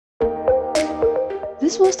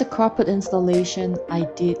This was the carpet installation I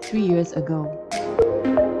did 3 years ago.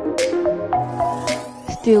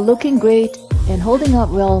 Still looking great and holding up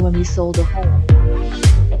well when we sold the home.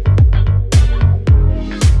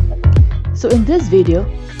 So in this video,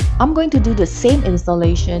 I'm going to do the same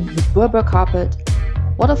installation with Berber carpet,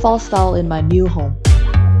 waterfall style in my new home.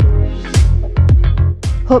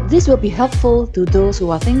 Hope this will be helpful to those who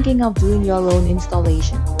are thinking of doing your own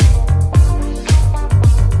installation.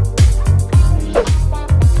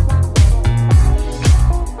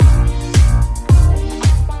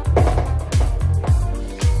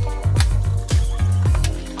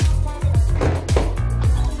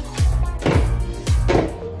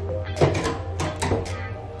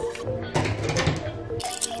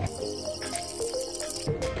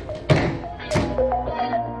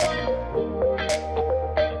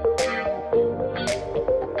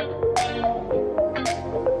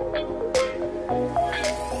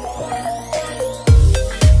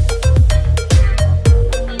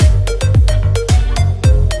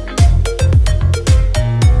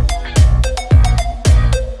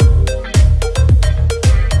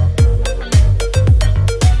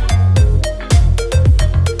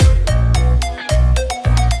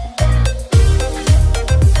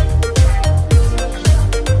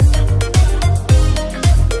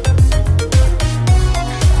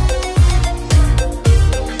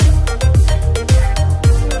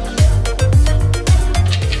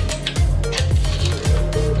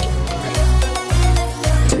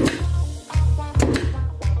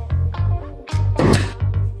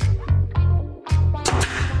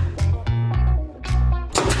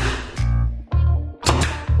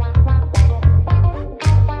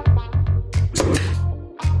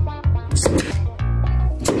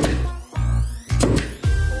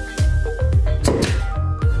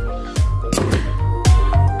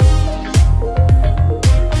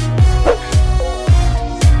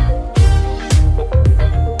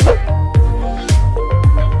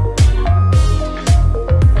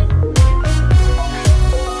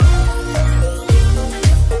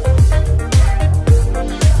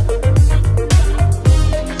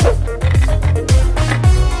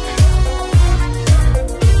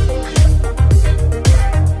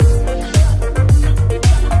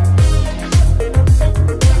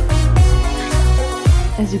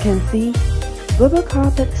 As you can see, Berber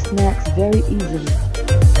carpet snags very easily.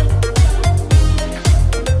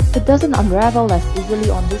 It doesn't unravel as easily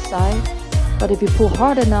on this side, but if you pull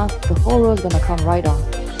hard enough, the whole row is gonna come right off.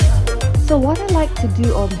 So what I like to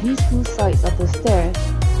do on these two sides of the stairs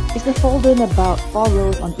is to fold in about 4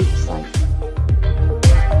 rows on each side.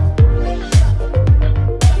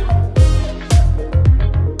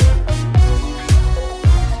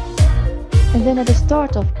 And then at the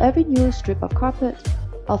start of every new strip of carpet,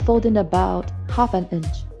 I'll fold in about ½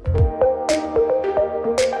 inch.